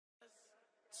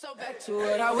So back to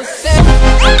what I was saying.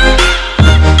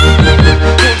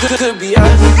 Could be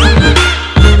us.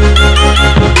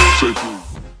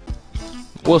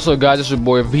 What's up, guys? It's your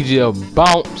boy VGF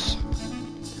Bounce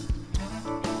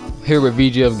here with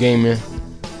VGF Gaming,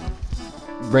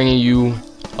 bringing you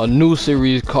a new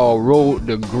series called Road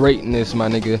to Greatness, my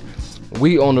nigga.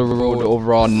 We on the road to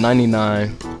overall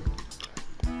 99.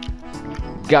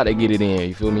 Gotta get it in,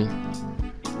 you feel me?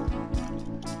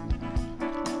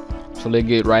 So let's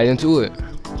get right into it.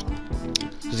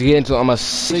 Let's get into it. I'm a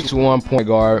 6'1" point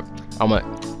guard. I'm an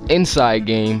inside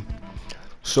game.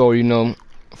 So, you know,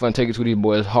 if I take it to these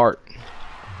boys' heart.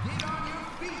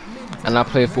 And I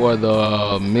play for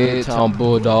the Midtown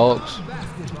Bulldogs.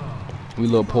 We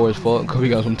look poor as fuck because we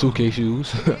got some 2K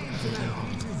shoes.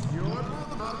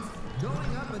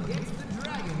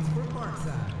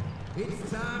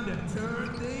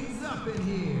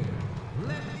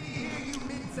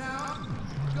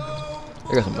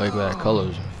 I got some black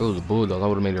colors. If it was a Bulldog, I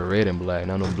would have made it red and black,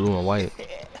 not no blue and white.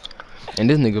 And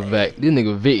this nigga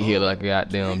Vic here like a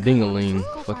goddamn dingaling,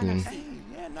 fucking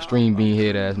string bean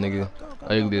head ass nigga,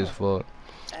 ugly as fuck.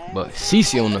 But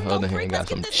CC on the other hand got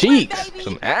some cheeks,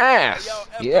 some ass.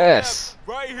 Yes.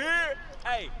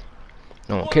 I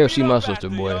don't care if she my sister,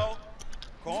 boy.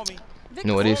 You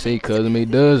know what they say, cousin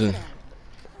made dozen.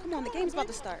 Come on, the game's about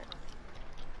to start.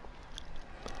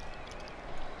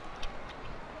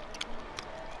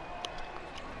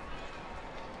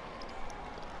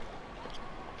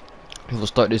 We'll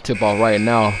start this tip off right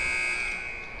now. Let's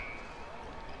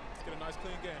get a nice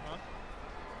clean game,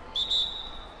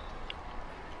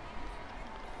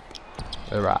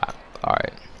 huh?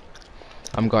 Alright.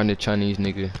 I'm guarding the Chinese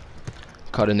nigga.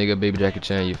 Call the nigga Baby Jackie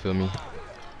Chan, you feel me?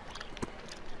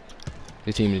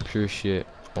 This team is pure shit,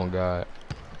 on God.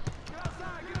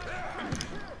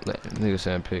 Nigga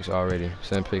send picks already.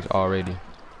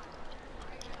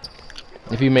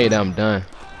 If he made that, I'm done.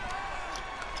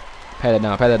 Pat it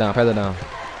down.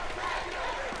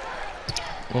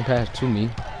 Don't pass to me.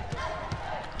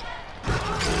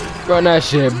 Run that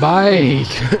shit, bike.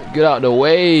 Get out the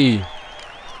way.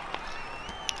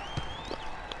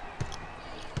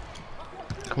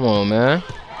 Come on, man.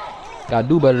 Gotta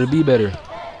do better to be better.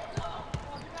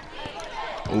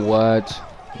 What?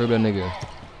 Rip that nigga.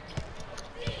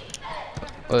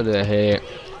 What the heck?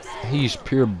 He's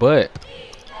pure butt.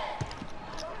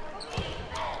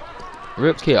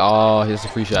 Rip kid. Oh, here's a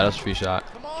free shot. That's a free shot.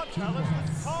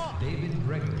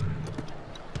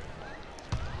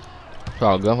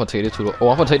 Oh, I'm gonna take this to the. Oh,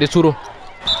 I'm gonna take this to the.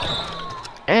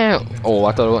 And oh,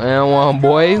 I thought it was and one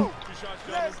boy.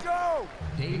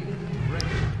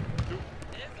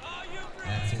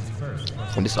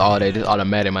 And this all day, this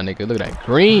automatic, my nigga. Look at that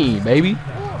green, baby.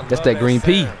 That's that green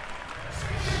pea.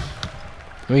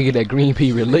 Let me get that green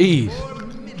pea release.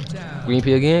 Green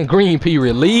pea again. Green pea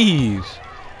release.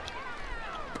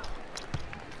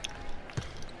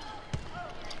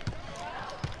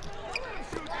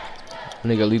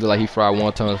 Nigga leave it like he fried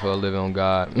wontons for a living, on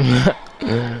God.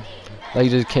 Like he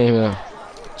just came here,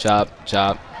 chop,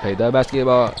 played that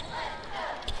basketball.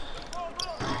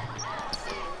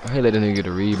 I hate letting nigga get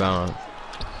a rebound.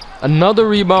 Another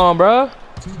rebound, bruh.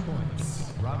 2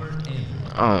 points. Robert Andrew.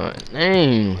 Oh,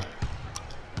 dang.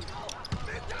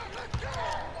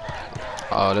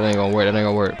 Oh, that ain't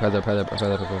gonna work. Pass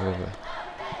that.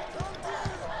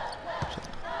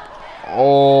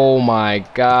 Oh my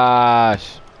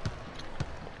gosh.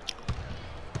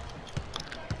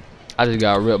 I just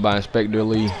got ripped by Inspector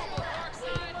Lee.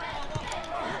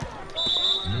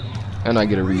 And I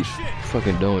get a reach.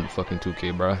 Fucking doing fucking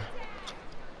 2K, bro.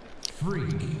 Freak.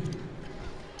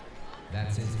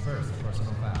 That's his first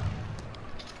personal foul.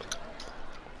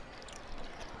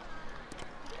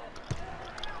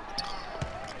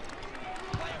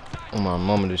 Oh my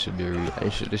mama, this should be a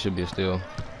reach. This should be a steal.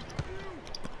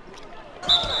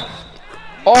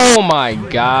 Oh my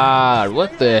God.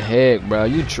 What the heck, bro?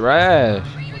 You trash.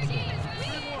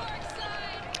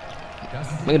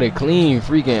 Look at that clean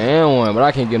freaking and one, but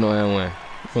I can't get no and one.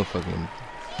 Oh, fucking.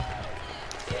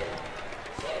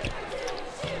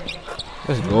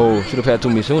 Let's go. Should have had to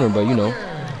me sooner, but you know,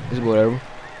 it's whatever.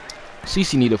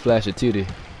 CC need to flash a titty.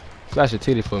 Flash a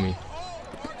titty for me.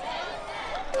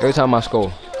 Every time I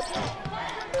score.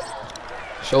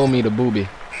 Show me the booby.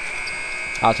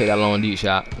 I'll take that long deep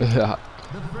shot. The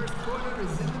first quarter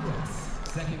is in the books.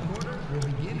 Second quarter will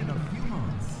begin in a few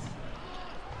moments.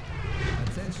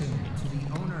 Attention to the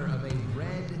owner of a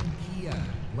red Kia,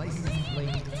 license plate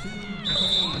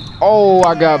 2K. Oh,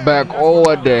 I got back. Oh,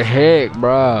 what the heck,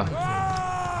 bruh.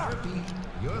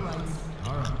 Your lights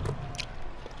are on.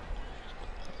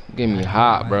 Get me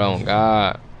hot, bro.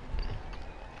 God.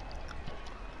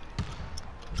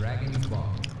 Dragon's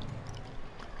ball.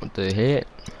 What the heck?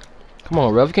 Come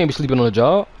on, Rev. You can't be sleeping on the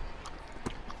job.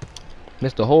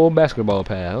 Missed the whole basketball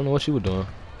pass. I don't know what she was doing.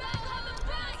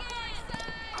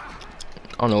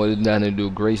 I don't know what it's down to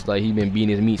do. Grace, like, he been beating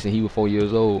his meat since he was 4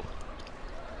 years old.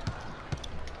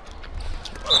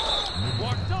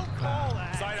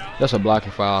 That's a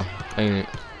blocking foul, ain't it?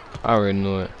 I already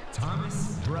knew it.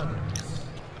 Thomas Brothers.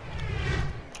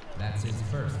 That's his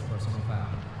first personal foul.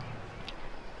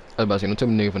 I was about to say, don't tell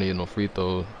me nigga finna get no free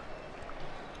throws.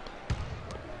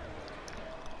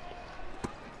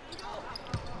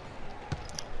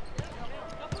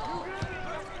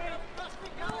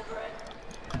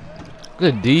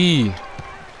 Good D.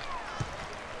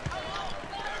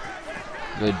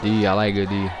 Good D. I like good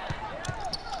D.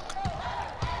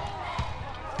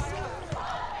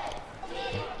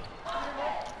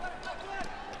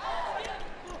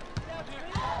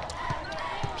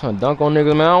 Trying to dunk on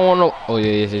niggas, man. I don't want no. Oh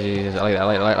yeah, yes. I like that.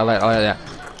 I like that.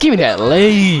 Give me that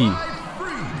lay.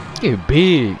 Get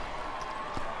big.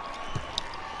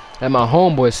 That my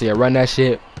homeboy said, run that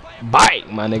shit.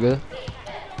 Bite, my nigga.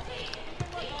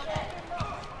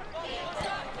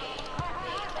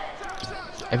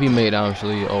 If he made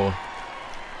actually, oh.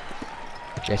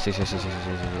 Yes.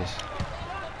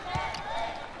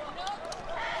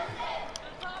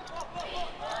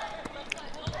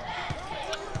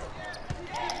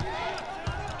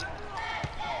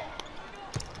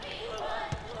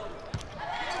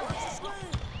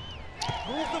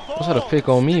 What's that a pick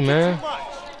on me, man?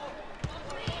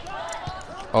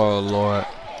 Oh Lord.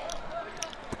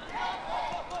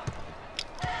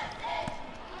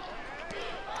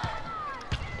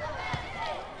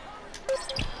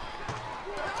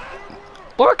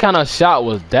 What kind of shot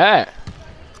was that?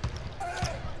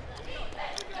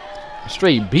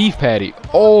 Straight beef patty.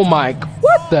 Oh my,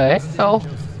 what the hell?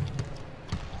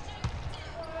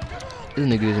 This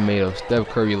nigga is made of Steph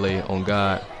Curry lay on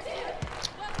God.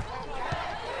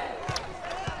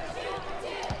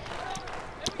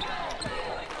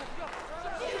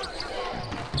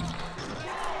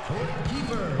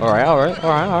 All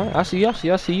right. I see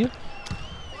you.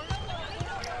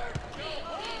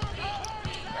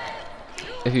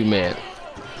 If you mad.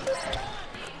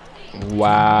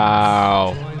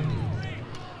 Wow.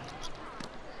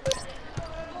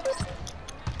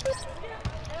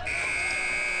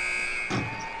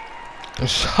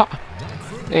 Shot.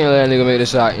 Ain't let that nigga make the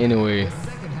shot anyway. The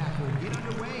second half will get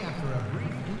underway after a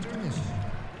brief intermission.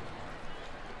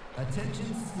 Attention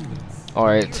students. All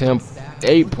right,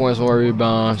 8 points, 1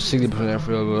 rebound, 60% field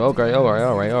goal. Okay, all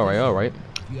right.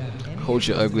 If you have any Coach,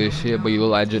 you ugly as shit, but you look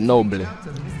like Ginobili. out to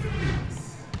Mr.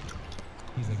 Reeves.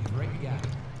 He's a great guy.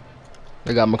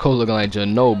 They got my coach looking like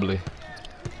Ginobili.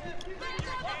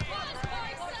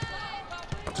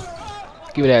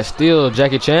 Give me that steal,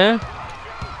 Jackie Chan.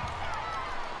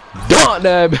 Dunk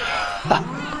that.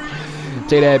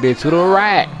 Take that bitch to the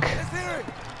rack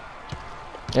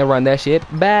and run that shit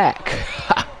back.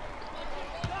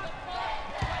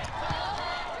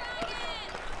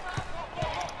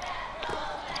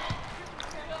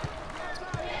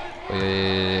 Oh,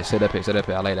 yeah. Set up it.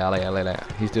 I like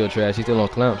that. He's still trash. He's still on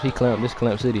clamps. He clamped this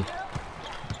Clamp City.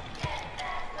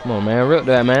 Come on, man. Rip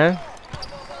that, man.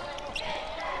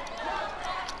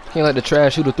 Can't let the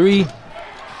trash shoot a three.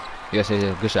 Yes.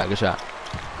 Good shot.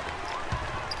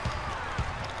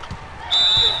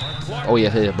 Oh,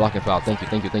 yes. Blocking foul. Thank you.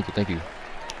 David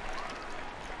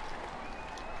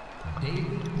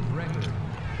Gregory.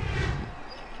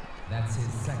 That's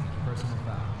his second personal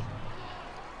foul.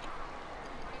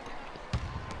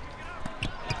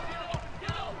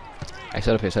 Hey,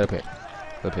 set up here.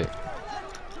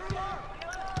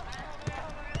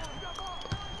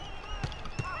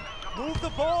 Move the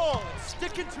ball.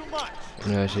 Sticking too much.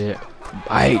 Yeah, shit.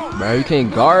 Aight, bro. You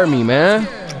can't guard me, man.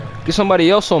 Get somebody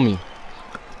else on me.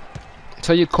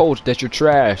 Tell your coach that you're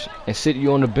trash and sit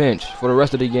you on the bench for the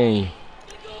rest of the game.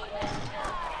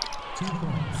 2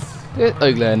 points. This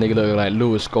ugly ass nigga look like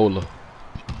Louis Scola.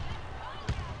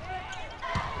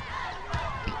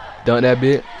 Dunk that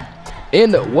bit.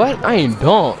 In the what? I ain't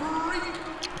dunk.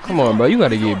 Come on, bro. You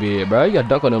gotta get big, bro. You gotta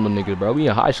dunk on them little niggas, bro. We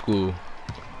in high school.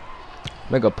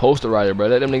 Make a poster writer, bro.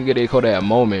 Let them niggas get their code at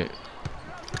moment.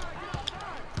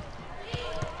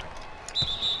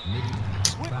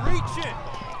 Quit reaching.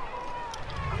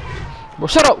 Bro,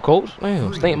 shut up, coach.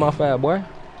 Damn, stink my fat boy.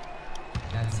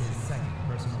 That's his second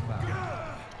personal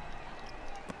foul.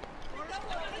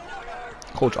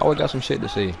 Coach always got some shit to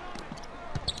say.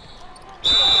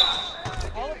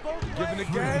 Giving the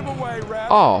game away, Rap.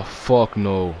 Oh fuck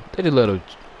no. They just let a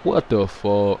what the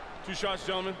fuck? 2 shots,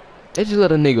 gentlemen. They just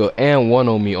let a nigga and one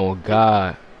on me on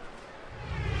God.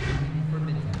 For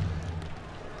Midtown.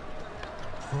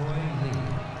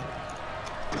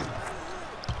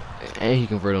 And he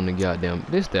converted on the goddamn.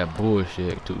 This that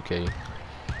bullshit, 2K.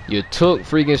 You took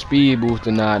freaking speed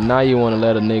booster now you want to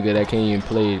let a nigga that can't even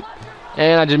play.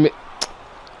 And I just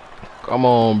come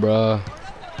on, bruh.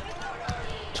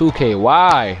 2K,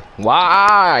 why?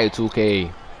 Why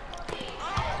 2K?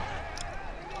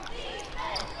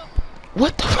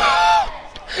 What the fuck?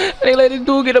 They let this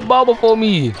dude get a ball before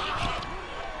me.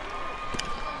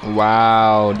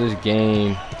 Wow, this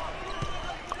game.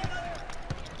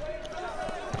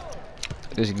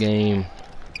 This game.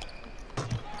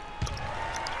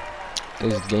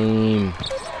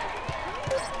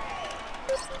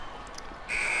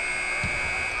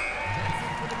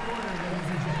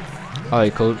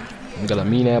 Alright, coach. We got a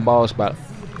mean ass ball spot.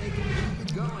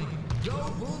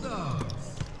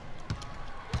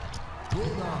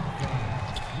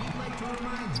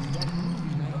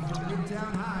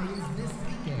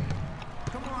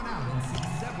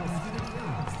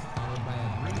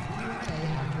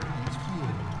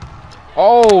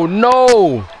 Oh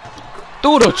no!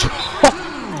 Through the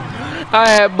I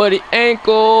had buddy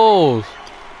ankles.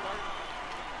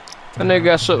 That nigga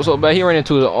got shook so bad he ran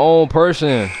into his own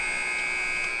person.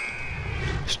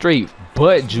 Straight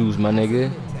butt juice, my nigga.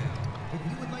 If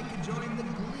you would like to join the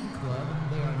Glee Club,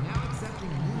 they are now accepting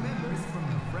new members from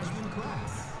the freshman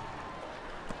class.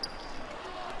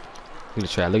 Look at the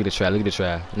try, look at the try, look at the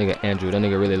try. Nigga Andrew, that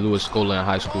nigga really Louis Scola in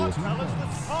high school.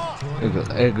 Nigga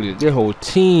ugly. Their whole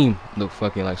team look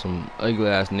fucking like some ugly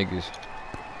ass niggas.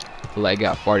 Like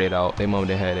got farted out. They mom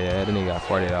didn't have that. That nigga got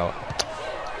farted out.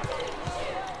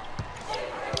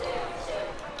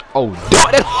 Oh,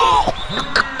 dunk that!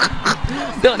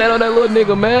 Dunk that on that little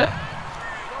nigga, man.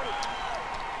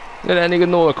 Let that nigga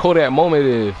know what Kodak moment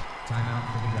is. Timeout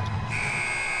for the Raptors.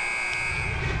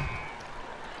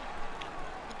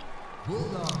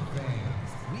 Bulldog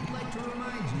fans, we'd like to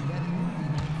remind you that movie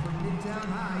night for Midtown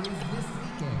High is this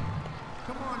weekend.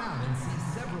 Come on out and see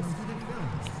several student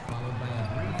films, followed by a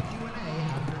brief Q&A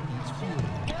after each viewing.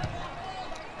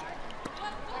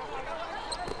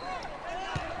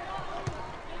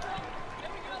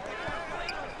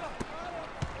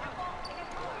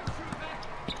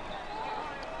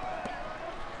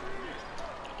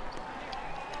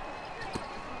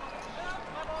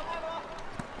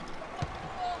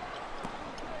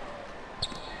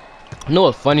 You know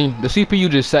what's funny? The CPU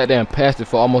just sat there and passed it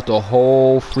for almost the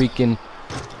whole freaking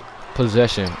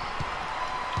possession.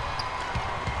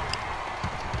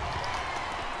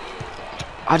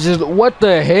 What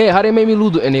the heck? How they made me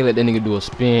lose and they let that nigga do a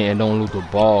spin and don't lose the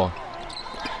ball.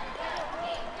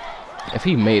 If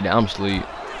he made that, I'm asleep.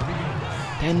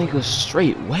 That nigga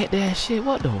straight wet that shit.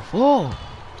 What the fuck?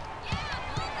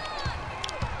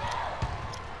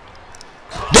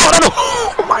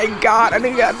 Oh my god, that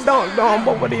nigga got dunked on.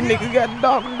 Both of these niggas got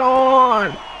dunked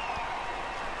on.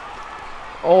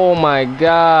 Oh my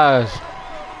gosh.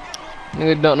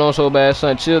 Nigga dunked on so bad,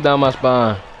 son. Chill down my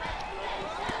spine.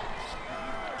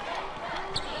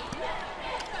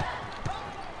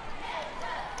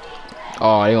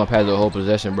 Oh, they gonna pass the whole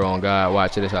possession, bro. On God,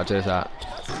 watch. Check this out. Check this out.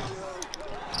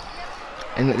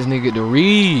 And let this nigga get the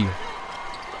read.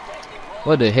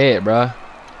 What the heck, bro?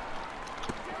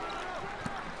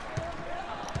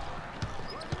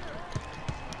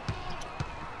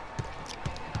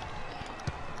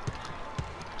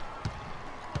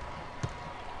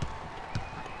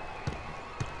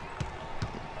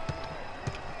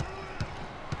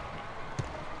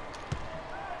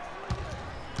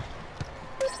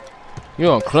 You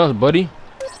on clumps, buddy.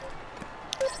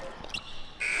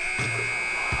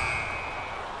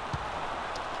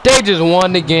 They just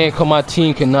won the game because my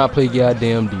team cannot play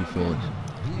goddamn defense.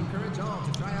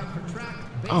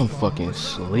 I'm fucking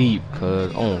asleep,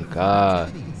 cuz. Oh,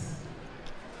 God.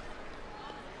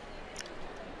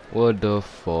 What the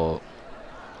fuck?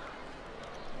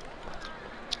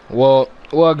 Well,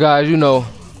 guys, you know,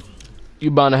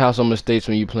 you bound to have some mistakes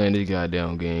when you playing this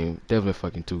goddamn game. Definitely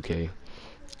fucking 2K.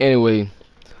 Anyway,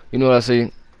 you know what I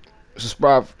say?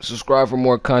 Subscribe for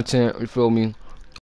more content. You feel me?